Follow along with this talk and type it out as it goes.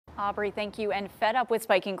Aubrey, thank you. And fed up with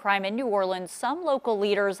spiking crime in New Orleans, some local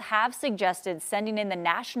leaders have suggested sending in the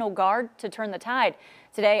National Guard to turn the tide.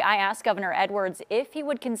 Today, I asked Governor Edwards if he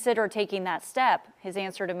would consider taking that step. His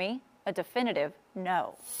answer to me, a definitive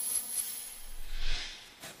no.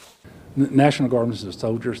 National Guard is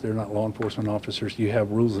soldiers. They're not law enforcement officers. You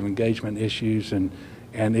have rules of engagement issues, and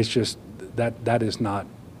it's just that is not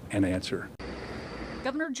an answer.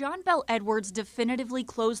 Governor John Bel Edwards definitively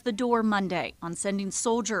closed the door Monday on sending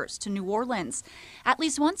soldiers to New Orleans. At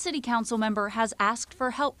least one city council member has asked for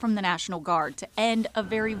help from the National Guard to end a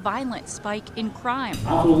very violent spike in crime.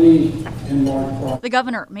 I believe in large part. The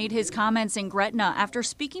governor made his comments in Gretna after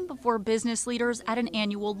speaking before business leaders at an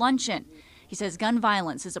annual luncheon. He says gun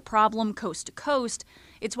violence is a problem coast to coast.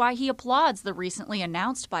 It's why he applauds the recently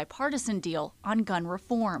announced bipartisan deal on gun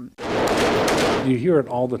reform. You hear it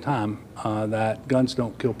all the time that guns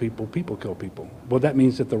don't kill people, people kill people. Well, that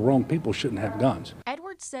means that the wrong people shouldn't have guns.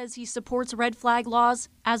 Edwards says he supports red flag laws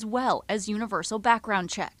as well as universal background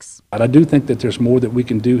checks. But I do think that there's more that we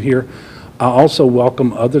can do here. I also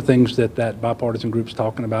welcome other things that bipartisan group's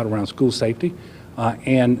talking about around school safety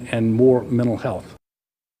and more mental health.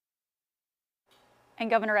 And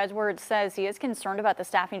Governor Edwards says he is concerned about the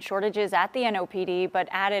staffing shortages at the NOPD, but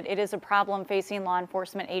added it is a problem facing law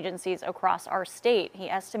enforcement agencies across our state. He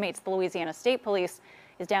estimates the Louisiana State Police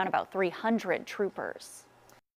is down about 300 troopers.